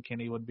don't think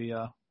Kenny will be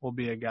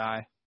a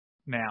guy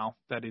now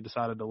that he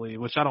decided to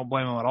leave, which I don't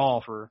blame him at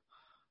all for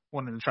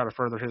wanting to try to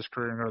further his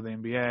career and go to the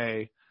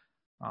NBA.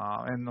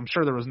 And I'm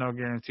sure there was no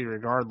guarantee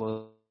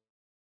regardless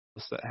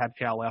that had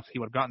Cal left, he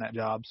would have gotten that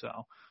job. So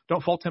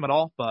don't fault him at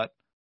all, but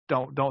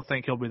don't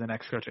think he'll be the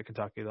next coach at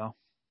Kentucky, though.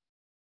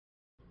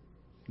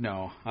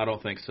 No, I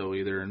don't think so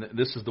either. And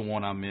this is the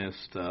one I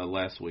missed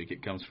last week.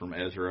 It comes from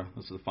Ezra.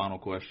 This is the final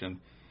question.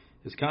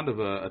 It's kind of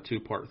a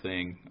two-part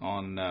thing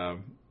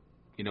on,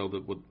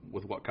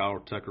 with what Kyle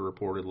Tucker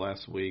reported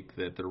last week,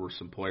 that there were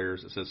some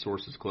players, it says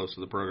sources close to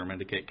the program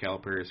indicate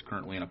Calipari is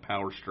currently in a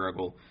power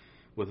struggle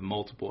with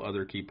multiple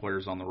other key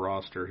players on the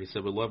roster. He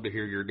said, we'd love to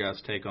hear your guys'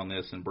 take on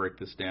this and break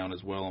this down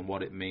as well and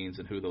what it means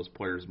and who those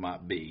players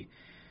might be.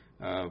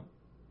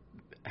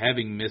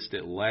 Having missed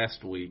it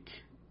last week,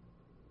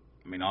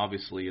 I mean,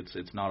 obviously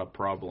it's not a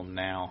problem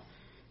now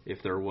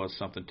if there was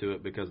something to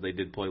it because they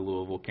did play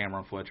Louisville.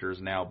 Cameron Fletcher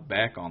is now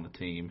back on the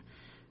team.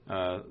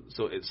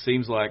 So it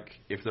seems like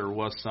if there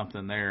was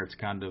something there, it's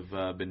kind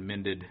of been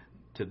mended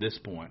to this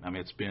point. I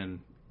mean, it's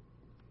been,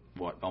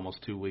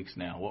 almost 2 weeks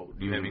now.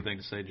 Do you have anything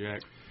to say,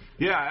 Jack?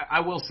 Yeah, I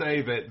will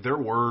say that there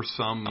were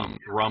some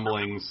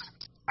rumblings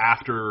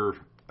after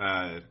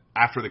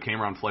the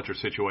Cameron Fletcher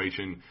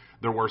situation.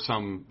 There was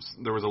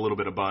a little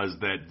bit of buzz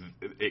that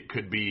it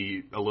could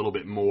be a little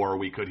bit more.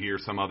 We could hear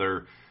some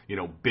other,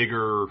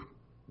 bigger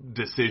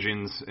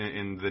decisions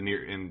in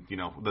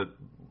the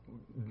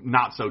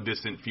not so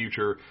distant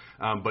future.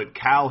 But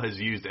Cal has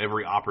used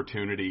every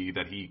opportunity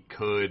that he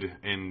could,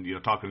 and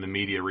talking to the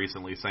media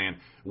recently, saying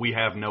we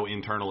have no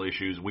internal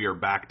issues. We are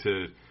back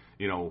to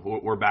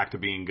we're back to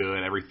being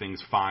good.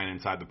 Everything's fine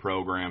inside the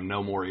program.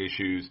 No more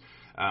issues.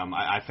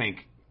 I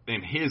think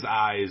in his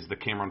eyes, the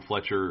Cameron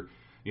Fletcher,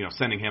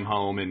 sending him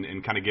home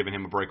and kind of giving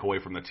him a break away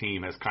from the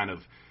team has kind of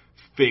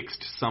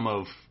fixed some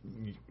of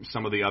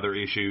the other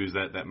issues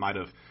that might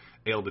have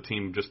ailed the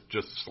team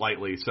just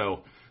slightly.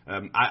 So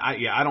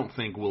I don't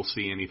think we'll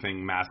see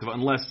anything massive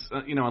unless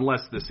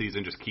the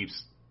season just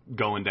keeps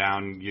going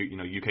down.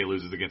 UK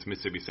loses against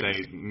Mississippi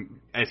State.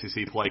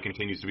 SEC play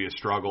continues to be a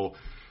struggle.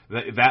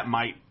 That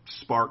might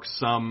spark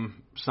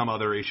some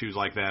other issues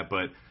like that,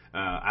 but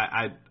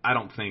I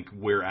don't think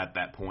we're at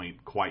that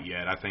point quite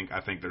yet. I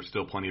think there's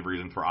still plenty of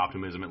reason for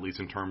optimism, at least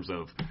in terms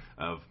of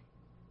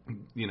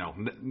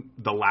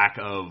the lack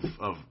of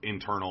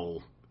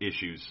internal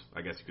issues,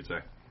 I guess you could say.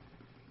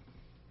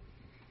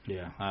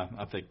 Yeah,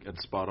 I think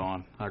that's spot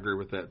on. I agree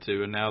with that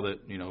too. And now that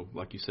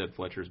like you said,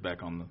 Fletcher's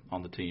back on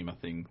the team, I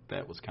think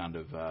that was kind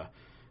of a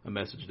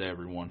message to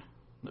everyone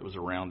that was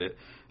around it.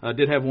 I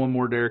did have one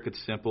more, Derek.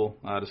 It's simple.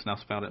 I just now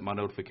found it in my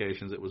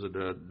notifications. It was a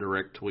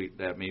direct tweet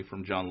at me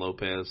from John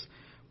Lopez.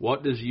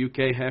 What does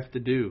UK have to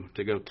do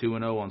to go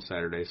 2-0 on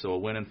Saturday? So a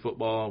win in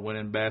football, a win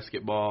in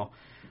basketball.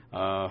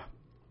 They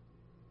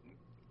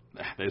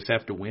just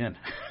have to win,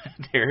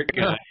 Derek.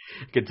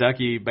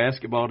 Kentucky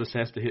basketball just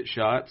has to hit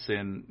shots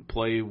and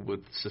play with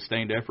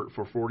sustained effort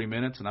for 40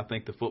 minutes, and I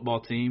think the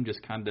football team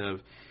just kind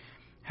of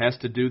has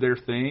to do their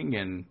thing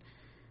and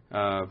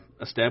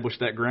establish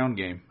that ground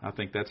game. I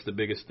think that's the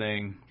biggest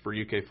thing for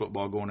UK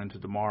football going into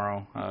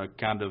tomorrow.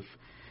 Kind of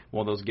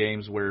one of those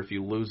games where if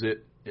you lose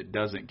it, it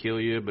doesn't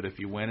kill you, but if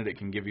you win it, it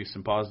can give you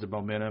some positive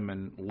momentum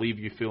and leave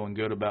you feeling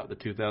good about the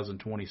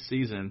 2020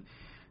 season,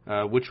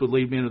 which would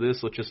lead me into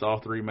this. Let's just all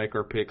three make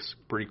our picks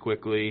pretty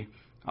quickly.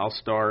 I'll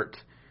start.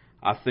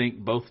 I think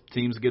both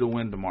teams get a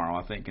win tomorrow.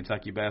 I think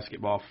Kentucky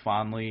basketball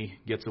finally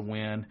gets a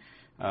win.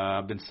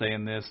 I've been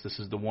saying this. This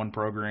is the one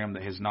program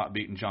that has not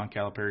beaten John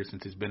Calipari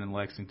since he's been in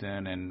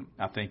Lexington, and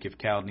I think if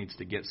Cal needs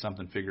to get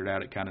something figured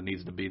out, it kind of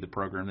needs to be the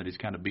program that he's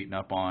kind of beaten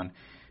up on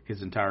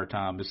his entire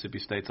time. Mississippi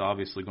State's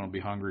obviously going to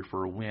be hungry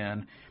for a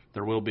win.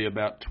 There will be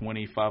about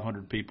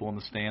 2,500 people in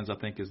the stands, I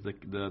think, is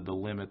the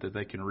limit that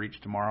they can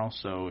reach tomorrow.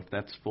 So if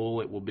that's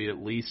full, it will be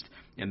at least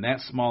in that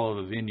small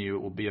of a venue,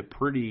 it will be a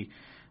pretty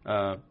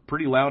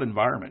loud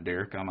environment,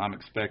 Derek. I'm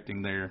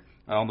expecting there.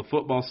 On the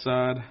football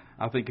side,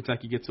 I think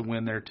Kentucky gets a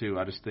win there too.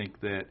 I just think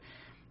that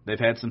they've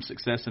had some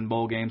success in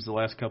bowl games the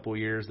last couple of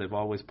years. They've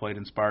always played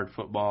inspired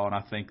football, and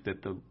I think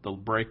that the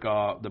break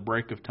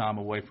of time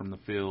away from the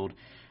field,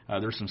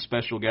 there's some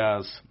special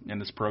guys in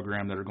this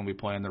program that are going to be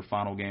playing their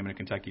final game in a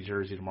Kentucky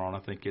jersey tomorrow, and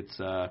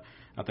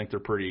I think they're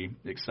pretty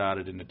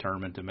excited and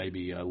determined to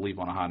maybe leave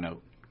on a high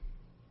note.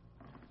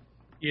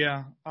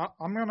 Yeah,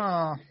 I'm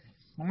gonna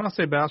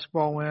say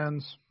basketball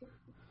wins.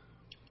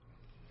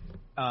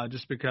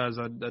 Just because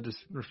I just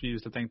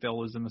refuse to think they'll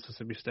lose to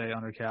Mississippi State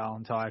under Cal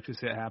until I actually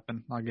see it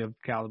happen. I'll give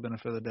Cal the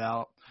benefit of the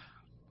doubt.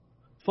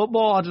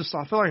 Football, I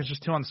feel like it's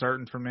just too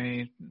uncertain for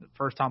me.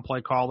 First-time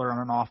play caller on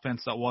an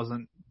offense that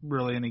wasn't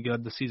really any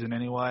good this season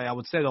anyway. I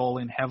would say they'll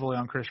lean heavily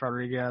on Chris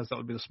Rodriguez. That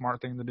would be the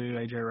smart thing to do.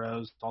 A.J.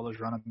 Rose, all those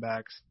running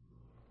backs.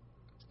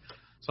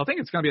 So I think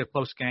it's going to be a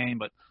close game,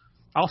 but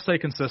I'll stay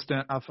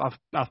consistent.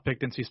 I've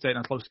picked NC State in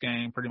a close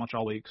game pretty much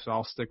all week, so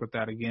I'll stick with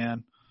that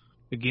again.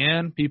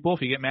 Again, people,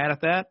 if you get mad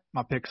at that,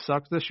 my pick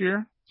sucked this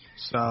year.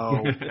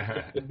 So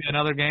it could be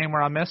another game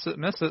where I miss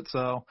it.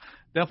 So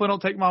definitely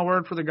don't take my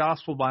word for the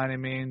gospel by any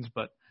means.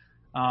 But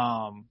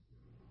I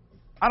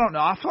don't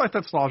know. I feel like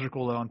that's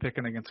logical, though, in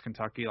picking against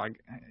Kentucky. Like,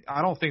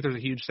 I don't think there's a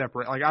huge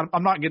separate. Like,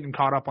 I'm not getting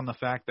caught up on the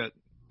fact that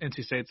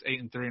NC State's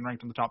 8-3 and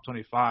ranked in the top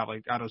 25.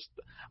 Like, I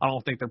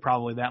don't think they're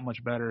probably that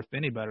much better, if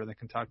any better, than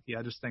Kentucky.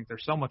 I just think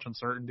there's so much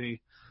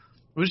uncertainty.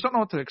 We just don't know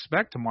what to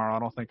expect tomorrow, I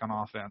don't think, on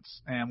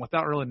offense. And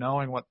without really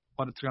knowing what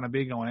it's going to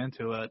be going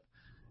into it,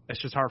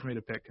 it's just hard for me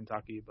to pick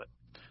Kentucky. But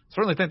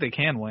certainly think they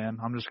can win.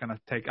 I'm just going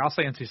to I'll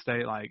say NC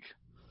State like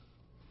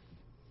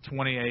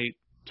 28,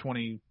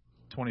 20,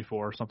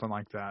 24, something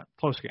like that.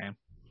 Close game.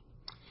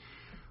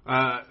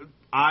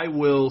 I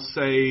will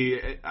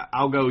say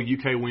I'll go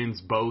UK wins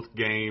both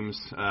games.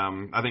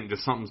 I think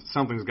just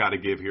something's got to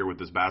give here with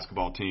this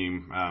basketball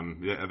team.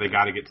 They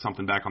got to get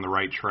something back on the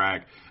right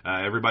track.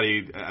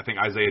 Everybody, I think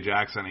Isaiah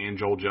Jackson and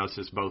Joel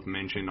Justice both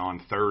mentioned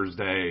on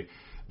Thursday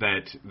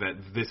that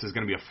this is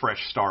going to be a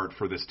fresh start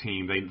for this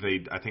team.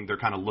 I think they're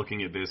kind of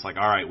looking at this like,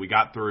 all right, we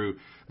got through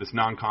this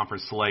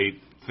non-conference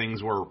slate.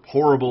 Things were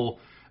horrible.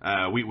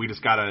 We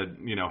just got to,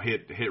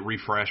 hit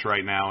refresh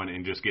right now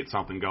and just get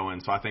something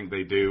going. So I think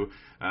they do.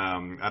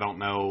 I don't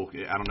know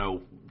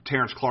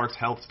Terrence Clark's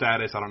health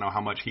status. I don't know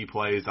how much he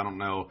plays. I don't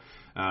know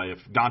if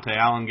Dante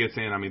Allen gets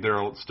in. I mean, there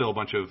are still a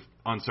bunch of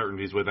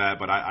uncertainties with that,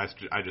 but I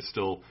just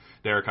still,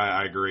 Derek,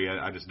 I agree.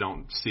 I just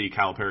don't see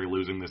Calipari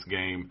losing this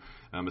game,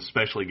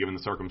 especially given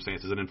the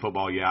circumstances. And in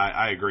football, yeah,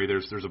 I agree.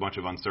 There's a bunch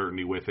of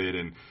uncertainty with it,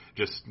 and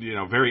just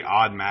very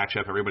odd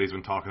matchup. Everybody's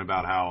been talking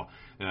about how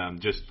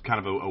just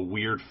kind of a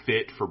weird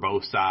fit for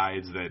both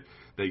sides. That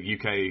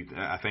UK,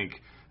 I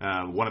think.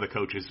 One of the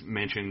coaches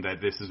mentioned that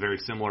this is very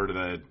similar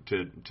to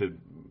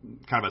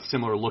kind of a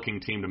similar looking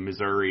team to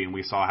Missouri, and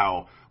we saw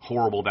how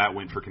horrible that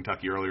went for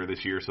Kentucky earlier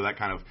this year. So that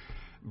kind of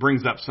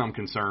brings up some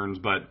concerns,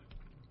 but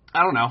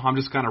I don't know. I'm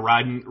just kind of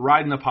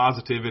riding the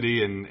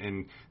positivity,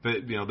 and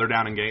they're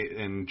down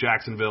in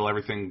Jacksonville.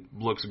 Everything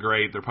looks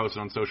great. They're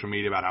posting on social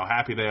media about how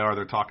happy they are.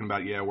 They're talking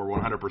about we're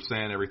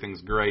 100%.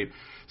 Everything's great.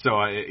 So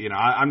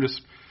I'm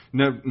just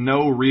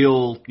no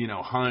real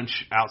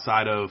hunch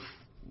outside of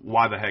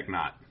why the heck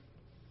not.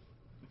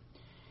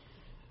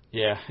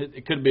 Yeah,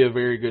 it could be a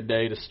very good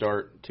day to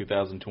start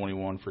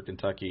 2021 for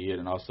Kentucky,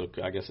 and also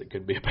I guess it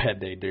could be a bad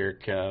day,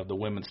 Derek. The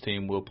women's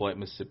team will play at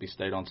Mississippi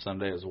State on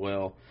Sunday as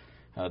well.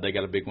 They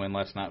got a big win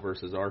last night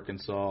versus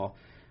Arkansas.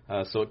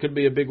 So it could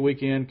be a big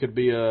weekend, could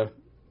be a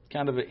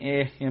kind of an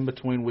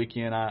in-between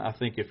weekend. I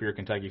think if you're a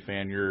Kentucky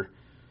fan,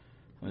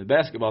 the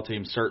basketball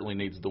team certainly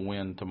needs the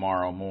win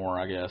tomorrow more,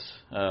 I guess.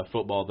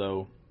 Football,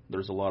 though,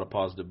 there's a lot of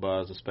positive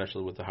buzz,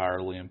 especially with the hire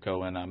of Liam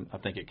Cohen. I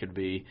think it could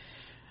be,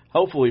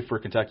 hopefully for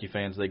Kentucky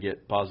fans, they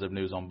get positive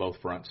news on both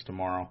fronts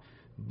tomorrow.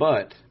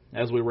 But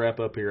as we wrap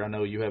up here, I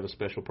know you have a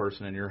special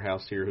person in your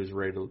house here who's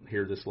ready to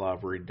hear this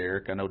live read,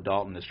 Derek. I know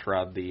Dalton has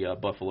tried the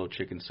buffalo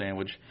chicken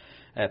sandwich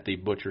at the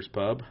Butcher's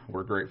Pub.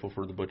 We're grateful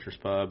for the Butcher's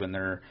Pub and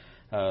their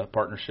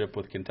partnership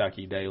with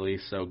Kentucky Daily.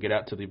 So get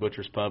out to the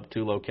Butcher's Pub,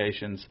 2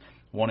 locations,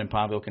 one in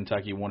Pineville,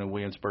 Kentucky, one in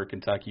Williamsburg,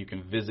 Kentucky. You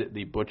can visit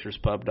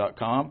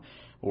thebutcherspub.com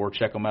or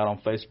check them out on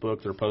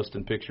Facebook. They're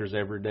posting pictures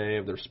every day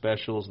of their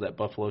specials. That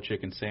buffalo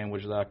chicken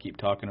sandwich that I keep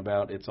talking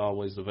about, it's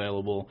always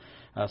available.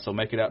 So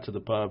make it out to the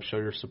pub, show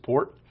your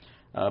support.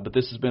 But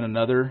this has been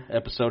another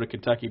episode of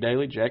Kentucky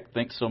Daily. Jack,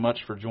 thanks so much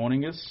for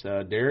joining us.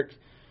 Derek,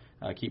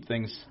 keep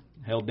things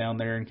held down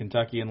there in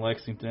Kentucky and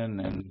Lexington,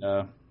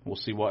 and we'll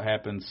see what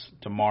happens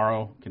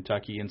tomorrow,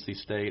 Kentucky, NC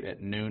State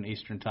at noon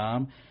Eastern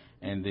Time.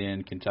 and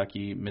then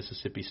Kentucky,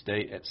 Mississippi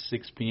State at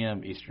 6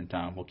 p.m. Eastern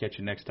Time. We'll catch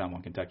you next time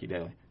on Kentucky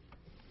Daily.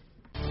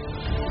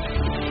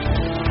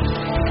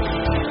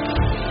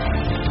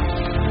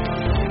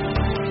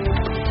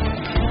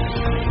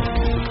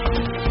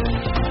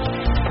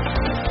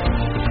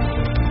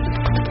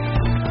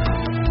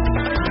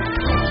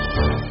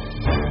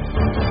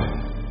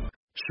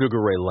 Sugar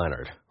Ray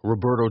Leonard,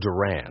 Roberto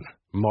Duran,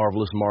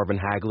 Marvelous Marvin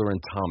Hagler,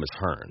 and Thomas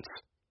Hearns.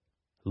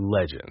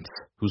 Legends,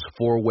 whose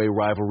four-way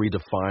rivalry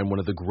defined one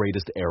of the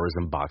greatest eras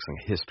in boxing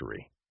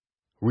history.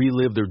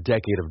 Relive their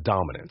decade of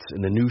dominance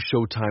in the new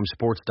Showtime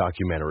sports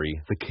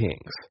documentary, The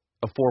Kings,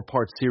 a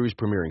 4-part series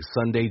premiering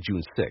Sunday,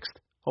 June 6th,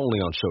 only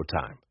on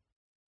Showtime.